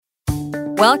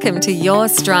Welcome to Your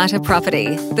Strata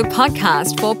Property, the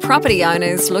podcast for property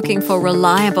owners looking for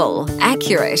reliable,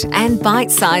 accurate, and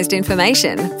bite-sized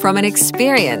information from an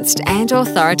experienced and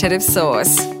authoritative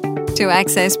source. To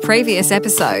access previous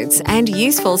episodes and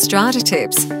useful strata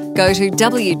tips, go to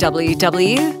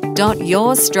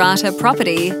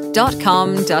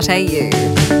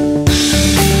www.yourstrataproperty.com.au.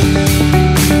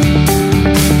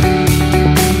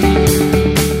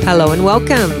 Hello and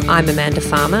welcome. I'm Amanda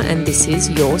Farmer and this is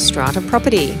Your Strata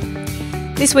Property.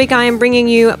 This week I am bringing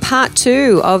you part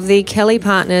 2 of the Kelly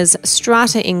Partners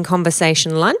Strata in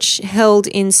Conversation lunch held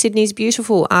in Sydney's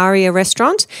beautiful Aria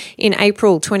restaurant in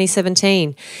April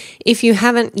 2017. If you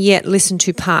haven't yet listened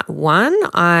to part 1,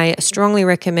 I strongly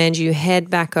recommend you head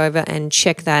back over and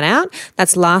check that out.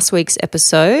 That's last week's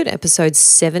episode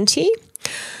 70.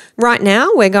 Right now,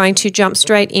 we're going to jump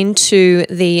straight into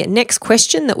the next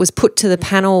question that was put to the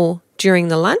panel during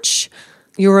the lunch.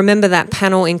 You'll remember that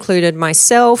panel included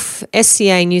myself,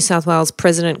 SCA New South Wales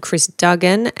President Chris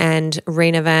Duggan and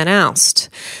Rena Van Alst.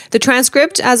 The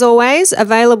transcript, as always,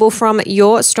 available from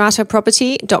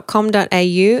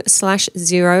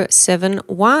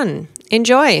yourstrataproperty.com.au/071.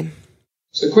 Enjoy.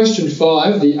 So question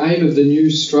 5, the aim of the new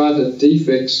strata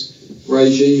defects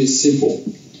regime is simple.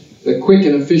 The quick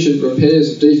and efficient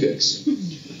repairs of defects.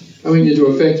 Coming into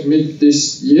effect mid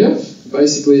this year,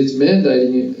 basically it's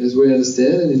mandating, as we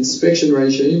understand, an inspection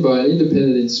regime by an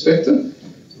independent inspector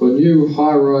for new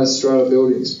high-rise strata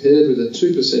buildings, paired with a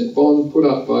 2% bond put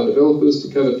up by developers to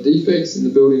cover defects in the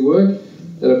building work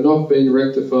that have not been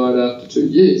rectified after 2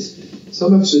 years.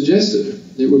 Some have suggested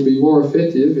it would be more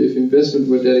effective if investment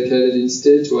were dedicated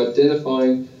instead to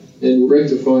identifying and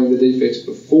rectifying the defects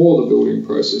before the building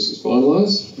process is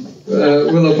finalised.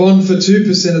 Will a bond for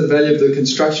 2% of the value of the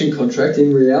construction contract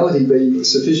in reality be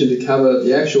sufficient to cover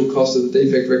the actual cost of the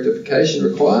defect rectification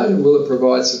required, and will it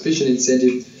provide sufficient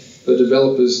incentive for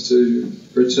developers to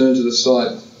return to the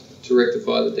site to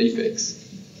rectify the defects?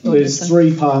 Well, there's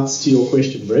 3 parts to your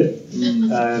question, Brett,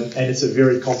 and it's a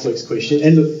very complex question.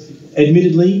 And look,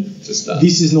 admittedly,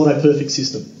 this is not a perfect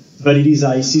system, but it is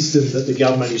a system that the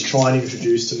government is trying to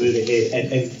introduce to move ahead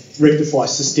and rectify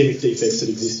systemic defects at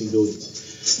existing buildings.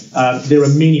 There are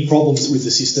many problems with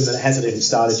the system that it hasn't even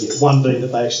started yet. One being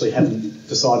that they actually haven't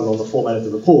decided on the format of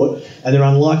the report, and they're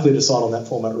unlikely to decide on that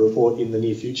format of the report in the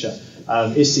near future.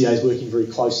 SCA is working very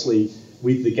closely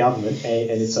with the government, and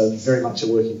it's very much a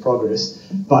work in progress.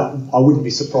 But I wouldn't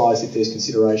be surprised if there's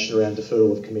consideration around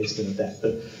deferral of commencement of that.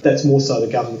 But that's more so the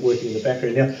government working in the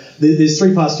background. Now, there's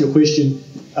 3 parts to your question.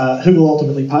 Who will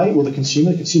ultimately pay? Well, the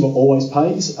consumer. The consumer always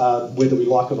pays, whether we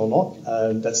like it or not.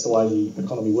 That's the way the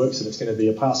economy works, and it's going to be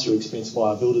a pass-through expense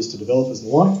via builders to developers and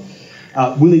the like.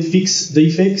 Will it fix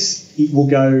defects? It will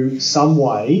go some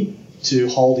way to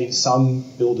holding some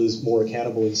builders more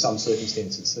accountable in some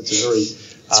circumstances. That's a very...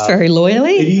 It's very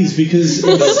loyally. It is, because...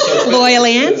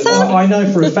 Loyally answer. I know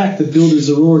for a fact that builders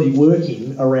are already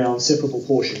working around separable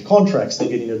portion contracts. They're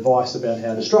getting advice about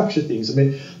how to structure things. I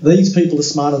mean, these people are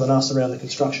smarter than us around the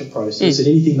construction process, and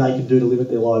anything they can do to limit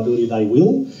their liability, they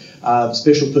will.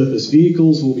 Special purpose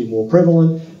vehicles will be more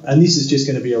prevalent, and this is just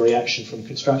going to be a reaction from the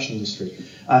construction industry.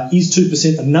 Is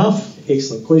 2% enough?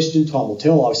 Excellent question. Time will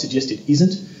tell. I would suggest it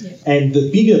isn't. Yeah. And the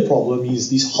bigger problem is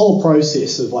this whole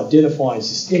process of identifying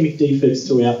systemic defects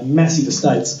throughout massive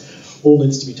estates all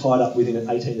needs to be tied up within an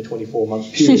 18 to 24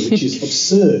 month period, which is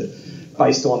absurd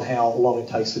based on how long it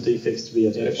takes for defects to be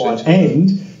identified, and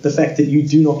the fact that you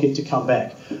do not get to come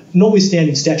back.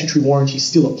 Notwithstanding statutory warranties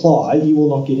still apply, you will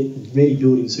not get many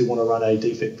buildings who want to run a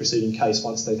defect proceeding case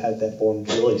once they've had that bond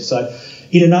released. So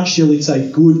in a nutshell, it's a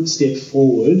good step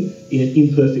forward in an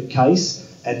imperfect case,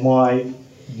 and my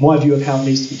view of how it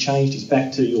needs to be changed is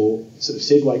back to your sort of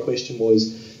segue question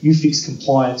was, you fix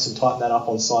compliance and tighten that up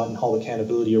on site and hold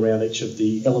accountability around each of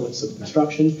the elements of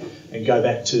construction and go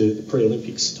back to the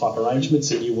pre-Olympics type arrangements,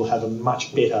 and you will have a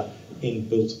much better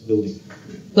in-built building.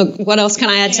 Look, what else can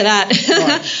I add to that?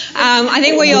 I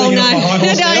think we all know...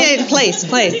 Please.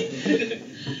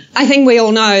 I think we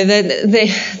all know that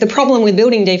the problem with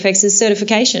building defects is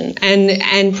certification,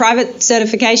 and private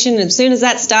certification. As soon as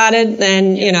that started,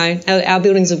 then our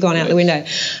buildings have gone out the window,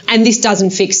 and this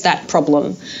doesn't fix that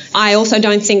problem. I also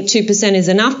don't think 2% is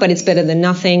enough, but it's better than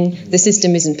nothing. The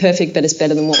system isn't perfect, but it's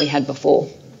better than what we had before.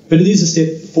 But it is a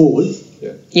step forward.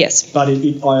 Yeah. Yes. But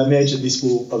I imagine this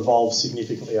will evolve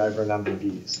significantly over a number of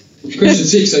years. Question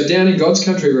 6. So down in God's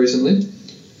country recently.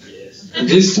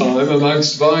 This time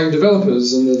amongst buying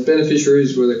developers, and the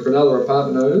beneficiaries were the Cronulla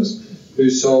apartment owners who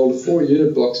sold 4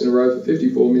 unit blocks in a row for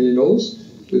 $54 million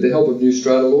with the help of new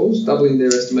strata laws, doubling their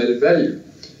estimated value.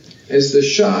 As the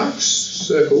Sharks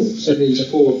circle Sydney's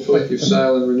forward collective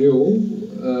sale and renewal,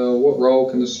 what role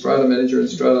can the strata manager and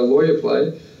strata lawyer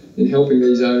play in helping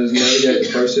these owners navigate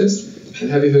the process? And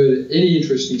have you heard any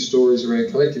interesting stories around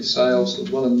collective sales? There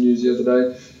was one on the news the other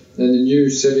day, and the new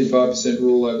 75%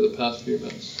 rule over the past few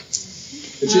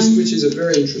months, which is a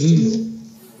very interesting rule.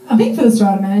 I think for the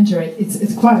strata manager,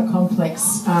 it's quite a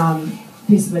complex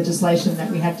piece of legislation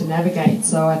that we have to navigate.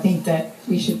 So I think that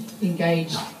we should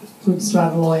engage good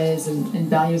strata lawyers and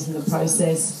valuers in the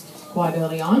process quite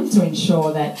early on to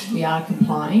ensure that we are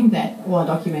complying, that all our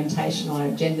documentation, all our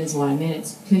agendas, all our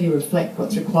minutes clearly reflect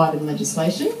what's required in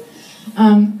legislation.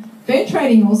 Fair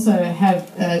Trading also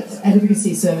have an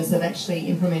advocacy service that actually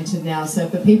implemented now. So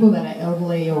for people that are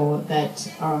elderly or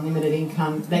that are on limited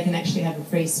income, they can actually have a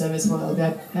free service where they'll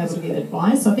be able to get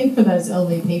advice. So I think for those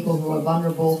elderly people who are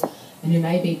vulnerable and who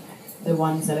may be the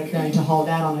ones that are going to hold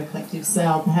out on a collective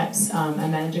sale, perhaps a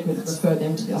manager could refer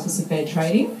them to the Office of Fair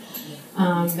Trading.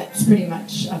 That's pretty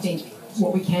much, I think,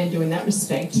 what we can do in that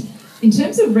respect. In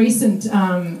terms of recent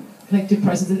collective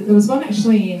processes, there was one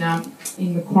actually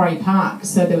in Macquarie Park.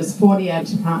 So there was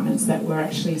 48 apartments that were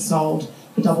actually sold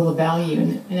for double the value,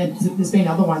 and there's been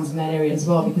other ones in that area as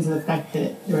well because of the fact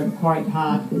that they're at Macquarie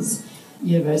Park, there's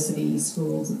universities,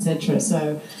 schools, etc.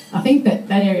 So I think that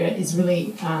area is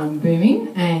really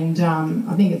booming, and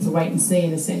I think it's a wait and see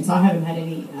in a sense. I haven't had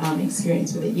any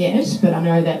experience with it yet, but I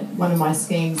know that one of my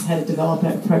schemes had a developer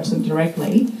approach them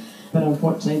directly, but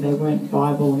unfortunately they weren't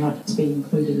viable enough to be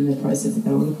included in the process that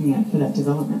they were looking at for that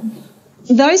development.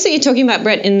 Those that you're talking about,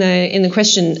 Brett, in the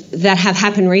question that have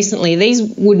happened recently,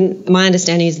 my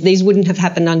understanding is these wouldn't have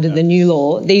happened under the new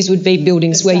law. These would be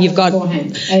buildings where you've got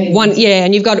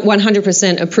and you've got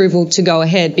 100% approval to go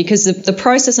ahead, because the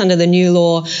process under the new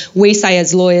law, we say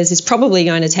as lawyers, is probably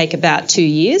going to take about 2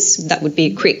 years. That would be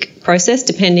a quick process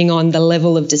depending on the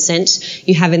level of dissent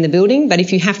you have in the building. But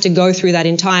if you have to go through that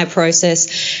entire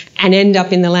process and end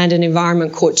up in the Land and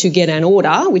Environment Court to get an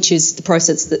order, which is the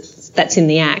process that's in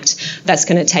the Act, that's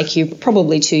going to take you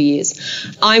probably 2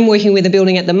 years. I'm working with a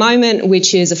building at the moment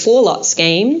which is a 4-lot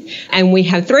scheme, and we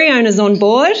have 3 owners on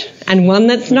board and one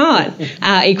that's not,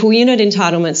 equal unit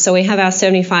entitlements. So we have our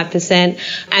 75%,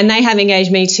 and they have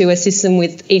engaged me to assist them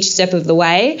with each step of the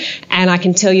way. And I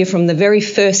can tell you from the very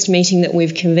first meeting that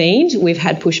we've convened, we've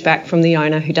had pushback from the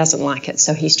owner who doesn't like it.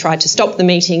 So he's tried to stop the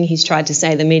meeting, he's tried to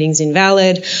say the meeting's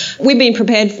invalid. We've been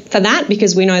prepared for that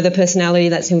because we know the personality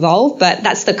that's involved, but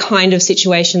that's the kind of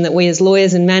situation that we as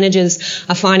lawyers and managers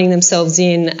are finding themselves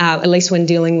in, at least when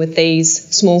dealing with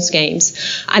these small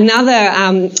schemes.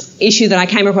 Another issue that I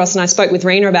came across, and I spoke with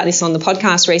Rena about this on the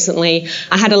podcast recently,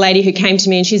 I had a lady who came to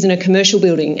me, and she's in a commercial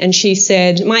building, and she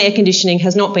said, my air conditioning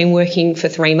has not been working for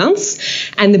 3 months,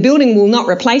 and the building will not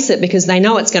replace it because they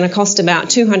know it's going to cost about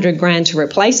 $200,000 to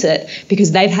replace it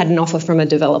because they've had an offer from a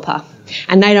developer.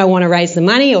 And they don't want to raise the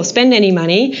money or spend any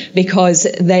money because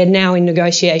they're now in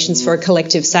negotiations for a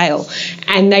collective sale.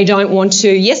 And they don't want to,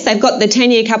 yes, they've got the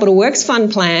 10-year capital works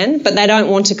fund plan, but they don't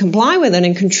want to comply with it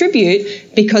and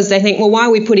contribute because they think, well, why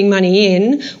are we putting money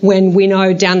in when we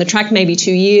know down the track, maybe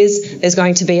 2 years, there's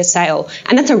going to be a sale?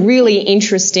 And that's a really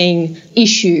interesting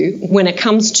issue when it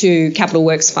comes to capital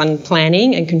works fund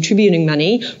planning and contributing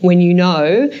money when you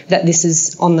know that this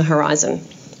is on the horizon.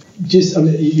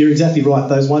 You're exactly right.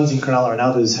 Those ones in Cronulla and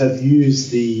others have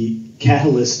used the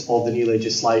catalyst of the new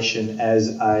legislation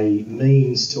as a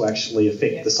means to actually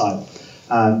affect the sale.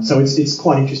 So it's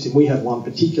quite interesting. We have one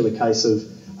particular case of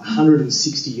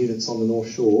 160 units on the North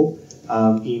Shore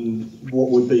in what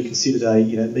would be considered a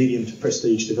medium to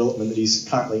prestige development that is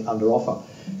currently under offer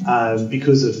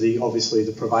because of obviously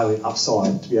the prevailing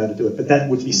upside to be able to do it. But that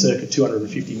would be circa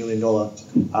 $250 million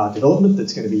development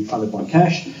that's going to be funded by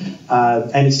cash.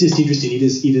 And it's just interesting.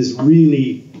 It has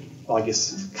really, I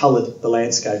guess, coloured the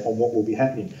landscape on what will be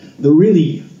happening. The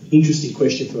really interesting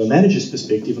question from a manager's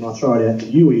perspective, and I'll throw it out to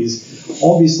you, is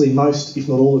obviously most, if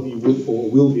not all of you, would or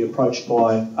will be approached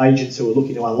by agents who are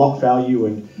looking to unlock value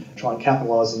and try and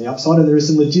capitalise on the upside. And there are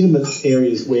some legitimate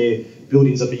areas where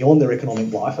buildings are beyond their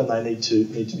economic life and they need to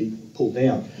be pulled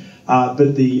down.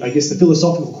 But I guess the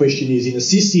philosophical question is, in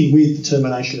assisting with the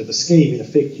termination of a scheme, in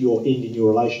effect you're ending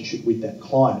your relationship with that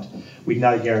client with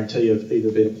no guarantee of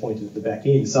either being appointed at the back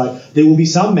end. So there will be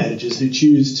some managers who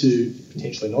choose to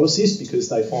potentially not assist because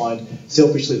they find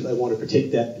selfishly that they want to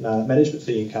protect that management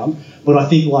fee income. But I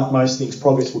think, like most things,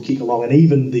 progress will kick along, and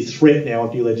even the threat now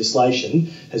of new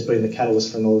legislation has been the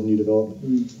catalyst for another new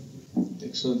development.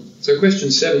 Excellent. So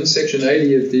question 7, section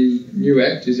 80 of the new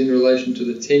Act is in relation to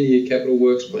the 10-year capital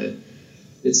works plan.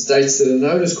 It states that a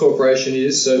notice corporation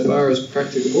is, so far as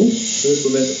practicable, to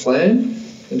implement the plan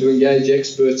and to engage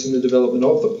experts in the development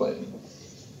of the plan.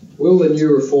 Will the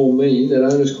new reform mean that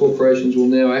owners' corporations will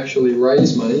now actually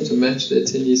raise money to match their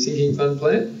 10-year sinking fund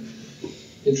plan?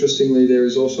 Interestingly, there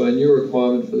is also a new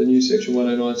requirement for the new Section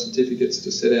 109 certificates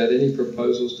to set out any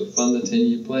proposals to fund the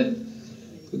 10-year plan.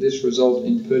 Could this result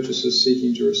in purchasers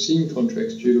seeking to rescind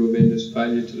contracts due to a vendor's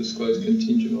failure to disclose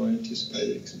contingent or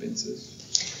anticipated expenses?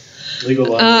 Deal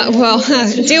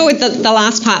with the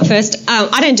last part first.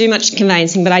 I don't do much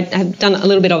conveyancing, but I have done a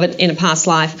little bit of it in a past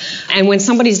life. And when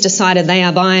somebody's decided they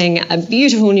are buying a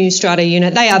beautiful new Strata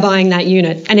unit, they are buying that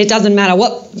unit. And it doesn't matter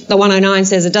what the 109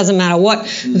 says, it doesn't matter what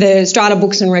the Strata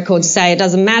books and records say, it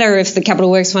doesn't matter if the Capital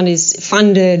Works Fund is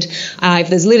funded, if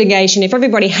there's litigation, if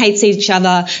everybody hates each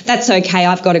other, that's okay,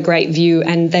 I've got a great view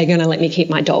and they're going to let me keep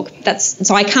my dog.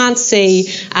 So I can't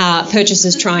see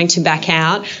purchasers trying to back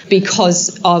out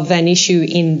because of an issue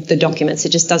in the documents. It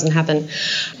just doesn't happen.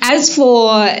 As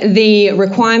for the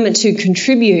requirement to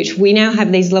contribute, we now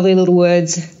have these lovely little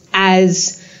words,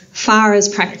 as far as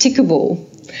practicable.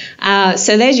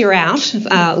 So there's your out,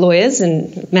 lawyers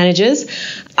and managers.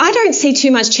 I don't see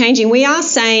too much changing. We are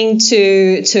saying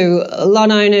to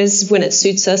lot owners when it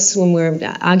suits us, when we're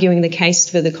arguing the case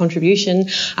for the contribution,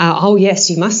 oh yes,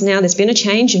 you must now, there's been a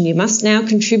change and you must now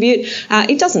contribute.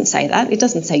 It doesn't say that. It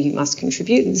doesn't say you must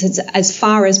contribute. It's as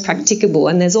far as practicable,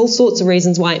 and there's all sorts of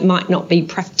reasons why it might not be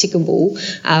practicable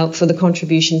for the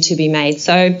contribution to be made.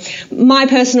 So my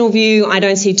personal view, I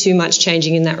don't see too much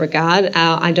changing in that regard.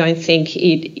 I don't think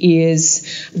it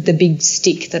is the big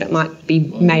stick that it might be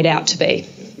made out to be.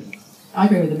 I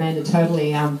agree with Amanda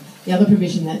totally. The other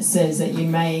provision that says that you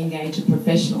may engage a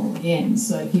professional again.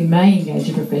 So if you may engage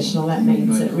a professional, that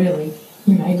means that really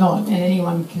you may not. And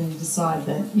anyone can decide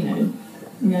that, we only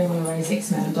want to raise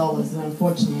X amount of dollars. And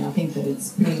unfortunately, I think that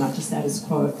it's pretty much a status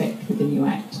quo effect with the new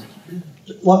Act.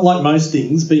 Like most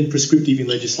things, being prescriptive in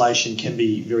legislation can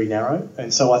be very narrow,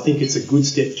 and so I think it's a good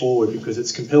step forward because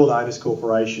it's compelled owners'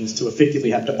 corporations to effectively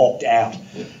have to opt out,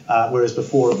 whereas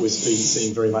before it was being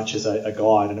seen very much as a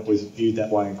guide, and it was viewed that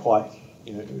way and quite,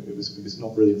 it was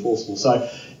not really enforceable. So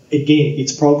again,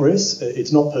 it's progress.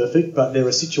 It's not perfect, but there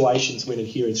are situations when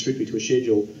adhering strictly to a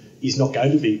schedule is not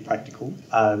going to be practical.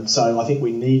 So I think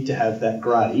we need to have that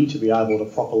grey to be able to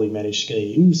properly manage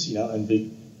schemes, and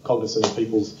be cognizant of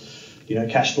people's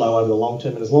cash flow over the long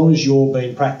term. And as long as you're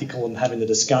being practical and having the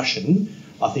discussion,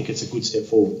 I think it's a good step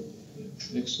forward.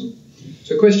 Excellent.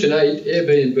 So question 8,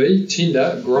 Airbnb,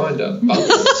 Tinder, Grindr, Bumble.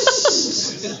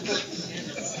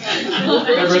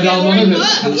 Ever a dull moment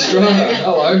in Strata?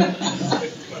 Hello.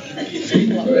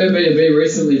 Airbnb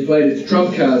recently played its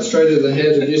trump card straight into the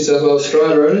hands of New South Wales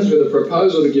Strata owners with a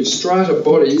proposal to give Strata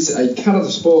bodies a cut of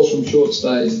the spoils from short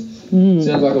stays. Sounds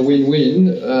like a win-win,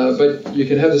 but you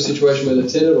can have the situation where the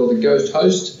tenant or the ghost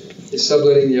host is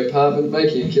subletting the apartment,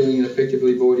 making a killing and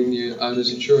effectively voiding the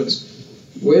owner's insurance.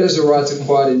 Where does the rights of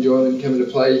quiet enjoyment come into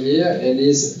play here, and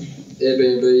is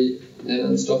Airbnb an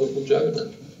unstoppable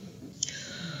juggernaut?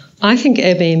 I think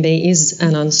Airbnb is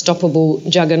an unstoppable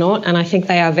juggernaut, and I think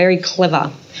they are very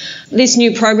clever. This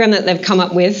new program that they've come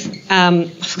up with, I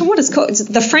forgot what it's called, it's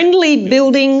the Friendly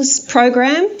Buildings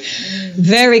program,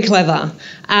 very clever.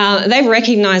 They've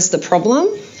recognised the problem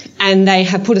and they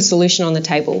have put a solution on the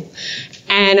table.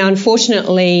 And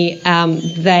unfortunately,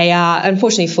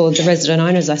 unfortunately for the resident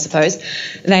owners, I suppose,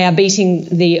 they are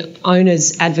beating the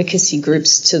owners' advocacy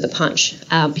groups to the punch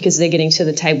because they're getting to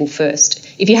the table first.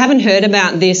 If you haven't heard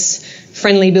about this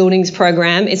Friendly Buildings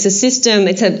program, it's a system,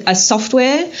 it's a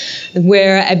software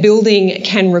where a building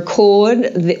can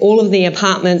record all of the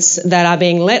apartments that are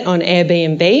being let on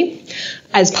Airbnb.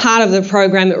 As part of the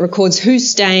program, it records who's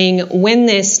staying, when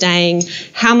they're staying,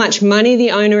 how much money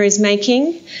the owner is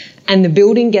making, and the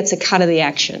building gets a cut of the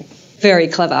action. Very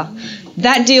clever.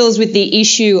 That deals with the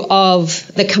issue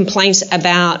of the complaints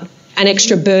about an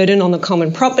extra burden on the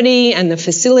common property and the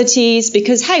facilities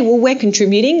because, hey, well, we're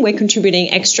contributing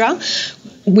extra.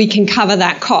 We can cover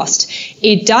that cost.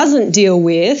 It doesn't deal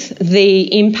with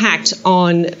the impact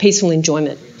on peaceful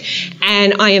enjoyment.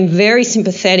 And I am very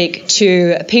sympathetic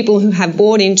to people who have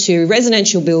bought into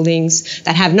residential buildings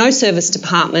that have no service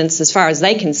departments as far as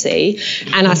they can see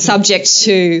and are subject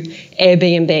to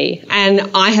Airbnb. And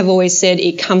I have always said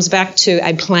it comes back to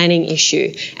a planning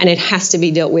issue and it has to be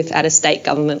dealt with at a state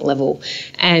government level.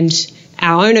 And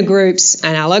our owner groups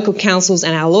and our local councils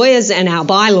and our lawyers and our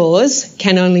bylaws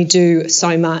can only do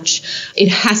so much. It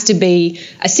has to be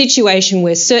a situation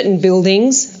where certain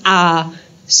buildings are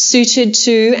suited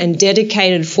to and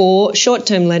dedicated for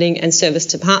short-term letting and service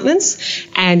departments,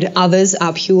 and others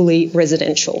are purely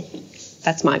residential.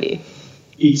 That's my view.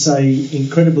 It's a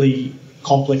incredibly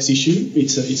complex issue.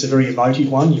 It's a very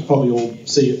emotive one. You probably all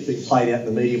see it being played out in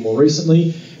the media more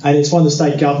recently, and it's one the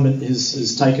state government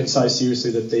has taken so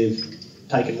seriously that they've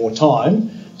taken more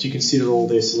time to consider all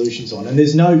their solutions on. And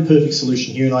there's no perfect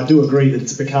solution here, and I do agree that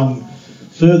it's become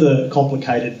further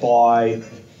complicated by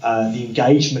the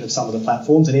engagement of some of the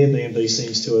platforms, and Airbnb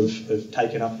seems to have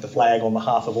taken up the flag on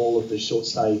behalf of all of the short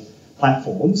stay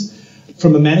platforms.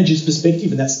 From a manager's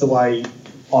perspective, and that's the way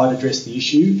I'd address the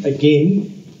issue,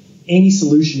 again, any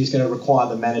solution is going to require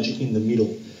the manager in the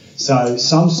middle. So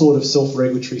some sort of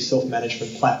self-regulatory,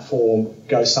 self-management platform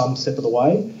goes some step of the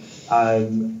way.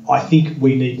 I think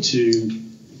we need to,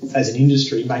 as an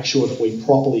industry, make sure that we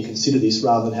properly consider this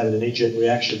rather than having a knee-jerk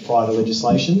reaction prior to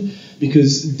legislation,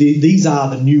 because these are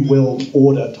the new world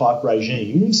order type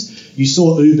regimes. You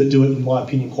saw Uber do it, in my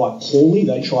opinion, quite poorly.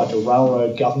 They tried to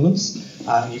railroad governments.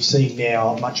 You've seen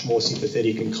now much more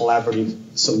sympathetic and collaborative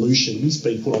solutions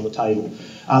being put on the table.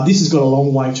 This has got a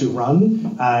long way to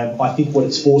run. I think what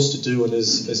it's forced to do, and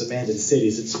as Amanda said,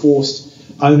 is it's forced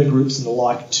owner groups and the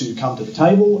like to come to the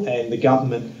table, and the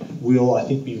government will, I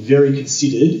think, be very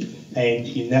considered and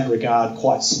in that regard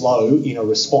quite slow in a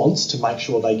response to make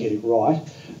sure they get it right.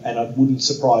 And it wouldn't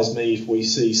surprise me if we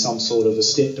see some sort of a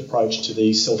stepped approach to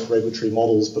these self-regulatory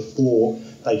models before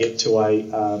they get to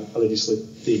a legislative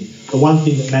thing. The one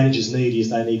thing that managers need is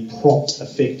they need prompt,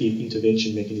 effective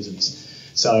intervention mechanisms.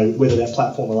 So whether that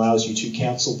platform allows you to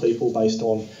counsel people based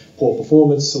on poor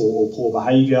performance or poor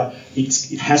behaviour,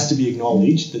 it has to be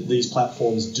acknowledged that these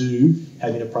platforms do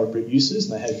have inappropriate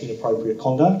uses and they have inappropriate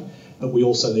conduct. But we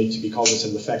also need to be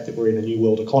cognizant of the fact that we're in a new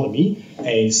world economy,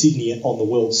 and Sydney on the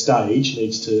world stage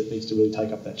needs to really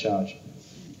take up that charge.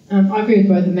 I agree with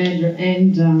both Amanda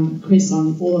and Chris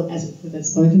on all the aspects that they've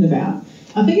spoken about.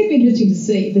 I think it'd be interesting to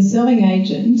see if the selling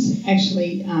agent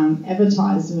actually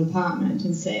advertised an apartment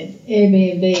and said,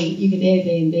 Airbnb, you can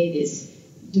Airbnb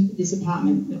this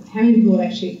apartment. How many people would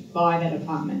actually buy that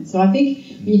apartment? So I think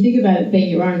when you think about it being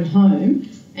your own home,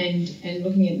 and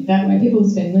looking at it that way, people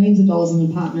spend millions of dollars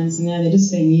on apartments and now they're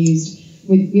just being used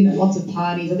with lots of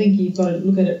parties. I think you've got to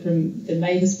look at it from the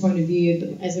neighbour's point of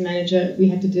view. As a manager, we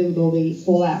have to deal with all the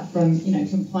fallout from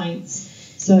complaints.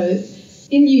 So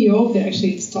in New York, they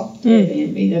actually stopped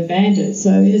Airbnb. They banned it.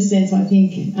 So in a sense, I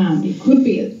think it could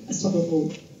be a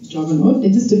stoppable juggernaut.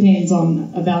 It just depends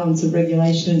on a balance of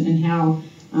regulation and how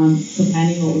the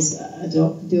planning laws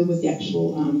deal with the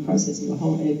actual process of the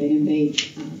whole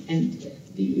Airbnb and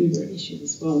the Uber issue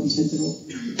as well in terms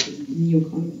of the new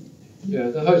economy. Yeah,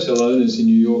 the hotel owners in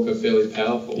New York are fairly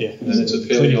powerful, and it's a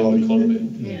fairly old economy.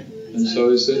 Yeah. And so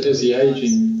as the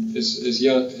ageing, as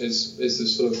the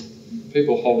sort of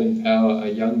people holding power are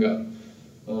younger,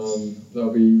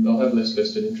 they'll have less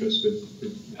vested interest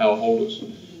with power holders.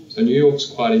 So New York's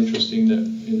quite interesting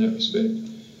in that respect.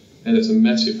 And it's a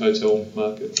massive hotel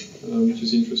market, which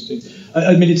is interesting.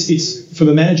 I mean, it's from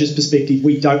a manager's perspective,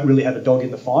 we don't really have a dog in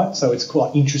the fight, so it's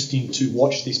quite interesting to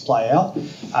watch this play out.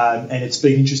 And it's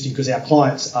been interesting because our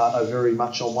clients are very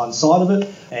much on one side of it,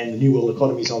 and the New World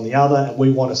economy is on the other, and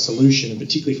we want a solution, and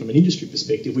particularly from an industry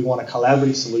perspective, we want a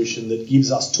collaborative solution that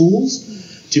gives us tools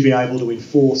to be able to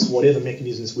enforce whatever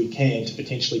mechanisms we can to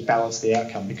potentially balance the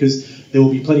outcome, because there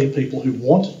will be plenty of people who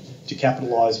want to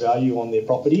capitalise value on their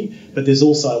property, but there's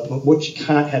also, what you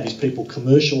can't have is people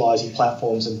commercialising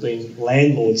platforms and being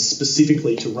landlords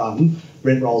specifically to run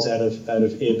rent rolls out of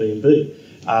Airbnb.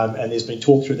 And there's been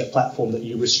talk through that platform that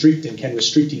you restrict and can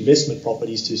restrict investment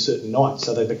properties to certain nights,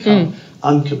 so they become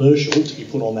uncommercial to be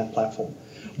put on that platform.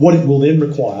 What it will then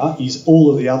require is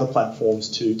all of the other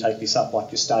platforms to take this up,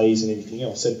 like your stays and anything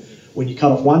else. And when you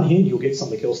cut off one head, you'll get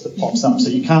something else that pops up. So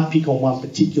you can't pick on one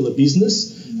particular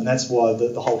business, and that's why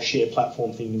the whole share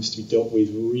platform thing needs to be dealt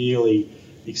with really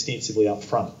extensively up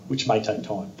front, which may take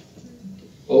time.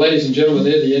 Well, ladies and gentlemen,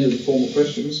 they're the end of the formal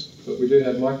questions, but we do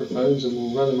have microphones and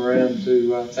we'll run them around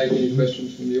to take any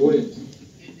questions from the audience.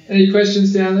 Any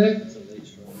questions down there?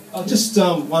 I'm just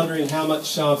wondering how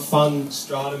much fun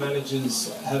strata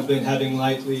managers have been having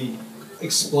lately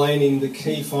explaining the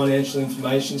key financial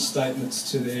information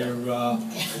statements to their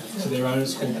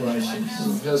owners'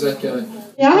 corporations. How's that going?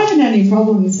 Yeah, I haven't had any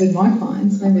problems with my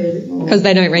clients. Maybe a bit more. Because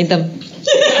they don't read them.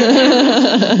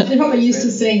 They're probably used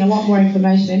to seeing a lot more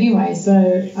information anyway.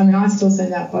 So, I mean, I still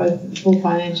send out both full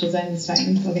financials and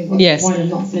statements. I think what's the point of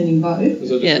not sending both? Because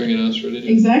they'll just ring and ask for it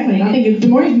anyway. Exactly. And I think the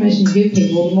more information you give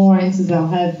people, the more answers they'll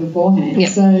have beforehand. Yeah.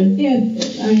 So, yeah,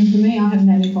 I mean, for me, I haven't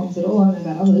had any problems at all. I don't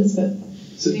know about others, but...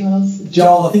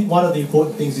 Joel, I think one of the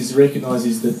important things is to recognise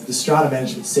is that the strata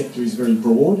management sector is very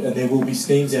broad, and there will be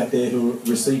schemes out there who are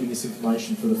receiving this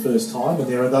information for the first time,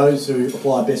 and there are those who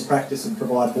apply best practice and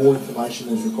provide more information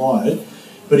as required.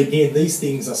 But again, these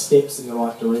things are steps in the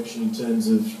right direction in terms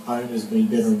of owners being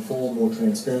better informed, more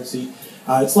transparency.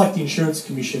 It's like the insurance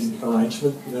commission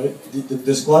arrangement. The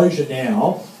disclosure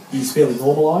now is fairly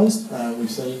normalised. We've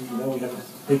seen, we have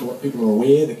people are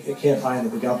aware. The campaign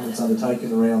that the government's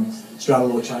undertaken around strata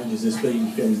law changes has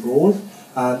been fairly broad.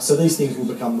 So these things will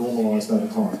become normalised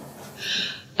over time.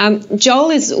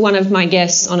 Joel is one of my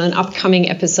guests on an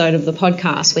upcoming episode of the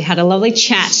podcast. We had a lovely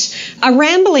chat, a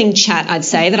rambling chat, I'd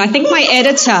say, that I think my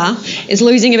editor is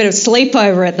losing a bit of sleep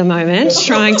over at the moment,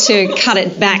 trying to cut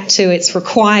it back to its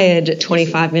required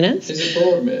 25 minutes. Is it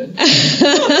bored, man?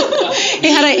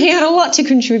 He had a lot to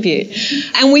contribute.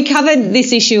 And we covered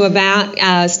this issue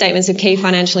about statements of key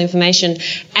financial information,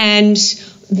 and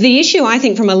the issue, I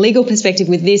think, from a legal perspective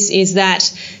with this is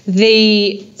that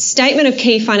the statement of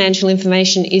key financial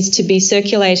information is to be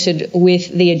circulated with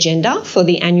the agenda for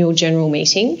the annual general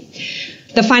meeting.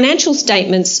 The financial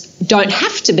statements don't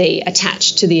have to be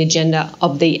attached to the agenda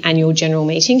of the annual general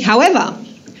meeting. However,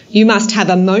 you must have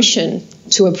a motion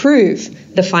to approve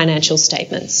the financial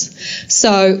statements.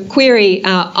 So, query,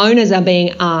 owners are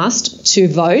being asked to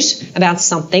vote about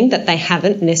something that they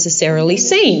haven't necessarily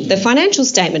seen, the financial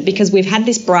statement, because we've had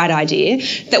this bright idea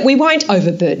that we won't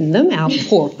overburden them, our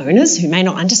poor owners who may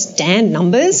not understand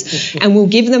numbers, and we'll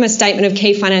give them a statement of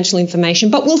key financial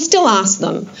information, but we'll still ask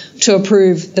them to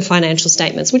approve the financial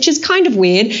statements, which is kind of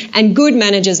weird. And good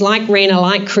managers like Rena,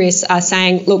 like Chris, are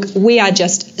saying, look, we are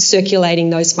just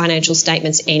circulating those financial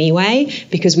statements anyway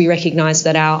because we recognise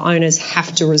that our owners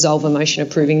have to resolve a motion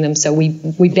approving them, so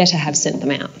we better have sent them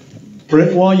out.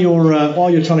 Brett, while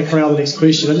you're trying to corral the next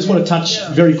question, I just want to touch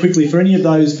very quickly, for any of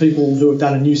those people who have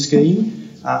done a new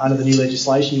scheme under the new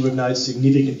legislation, you would have noticed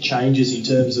significant changes in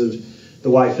terms of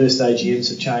the way first AGMs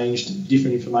have changed,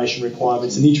 different information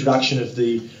requirements, and the introduction of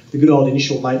the good old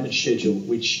initial maintenance schedule,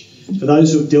 which, for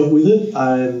those who have dealt with it,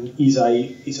 is a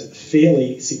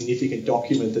fairly significant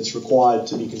document that's required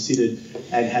to be considered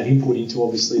and have input into,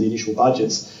 obviously, the initial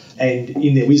budgets. And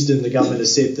in their wisdom, the government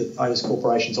has said that owners'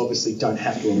 corporations obviously don't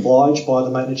have to oblige by the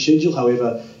maintenance schedule.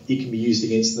 However, it can be used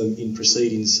against them in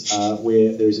proceedings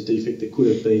where there is a defect that could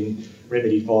have been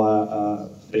remedied via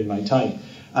being maintained.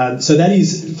 So that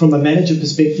is, from a manager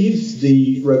perspective,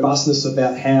 the robustness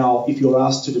about how, if you're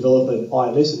asked to develop an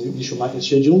IMS, an initial maintenance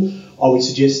schedule, I would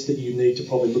suggest that you need to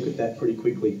probably look at that pretty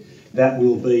quickly. That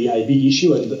will be a big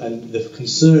issue, and the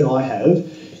concern I have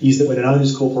is that when an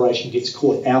owner's corporation gets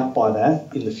caught out by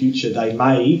that in the future, they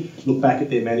may look back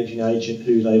at their managing agent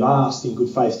who they've asked in good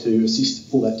faith to assist to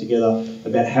pull that together,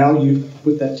 about how you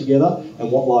put that together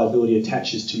and what liability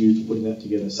attaches to you for putting that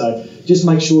together. So just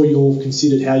make sure you've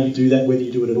considered how you do that, whether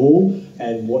you do it at all,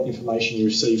 and what information you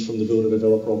receive from the builder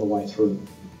developer on the way through.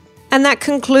 And that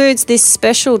concludes this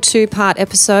special two-part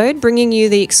episode, bringing you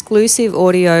the exclusive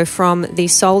audio from the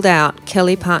sold-out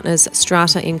Kelly Partners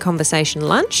Strata in Conversation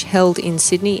lunch held in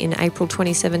Sydney in April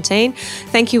 2017.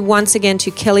 Thank you once again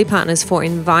to Kelly Partners for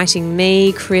inviting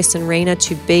me, Chris and Rena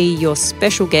to be your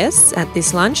special guests at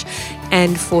this lunch,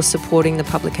 and for supporting the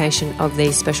publication of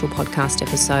these special podcast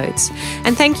episodes.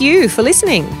 And thank you for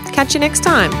listening. Catch you next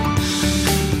time.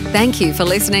 Thank you for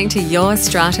listening to Your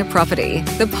Strata Property,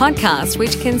 the podcast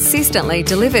which consistently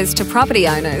delivers to property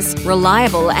owners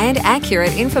reliable and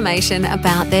accurate information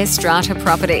about their strata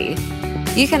property.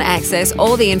 You can access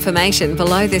all the information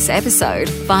below this episode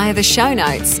via the show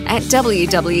notes at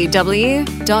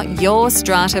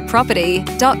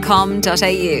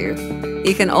www.yourstrataproperty.com.au.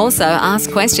 You can also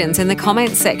ask questions in the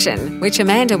comments section, which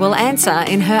Amanda will answer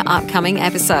in her upcoming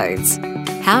episodes.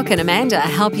 How can Amanda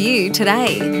help you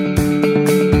today?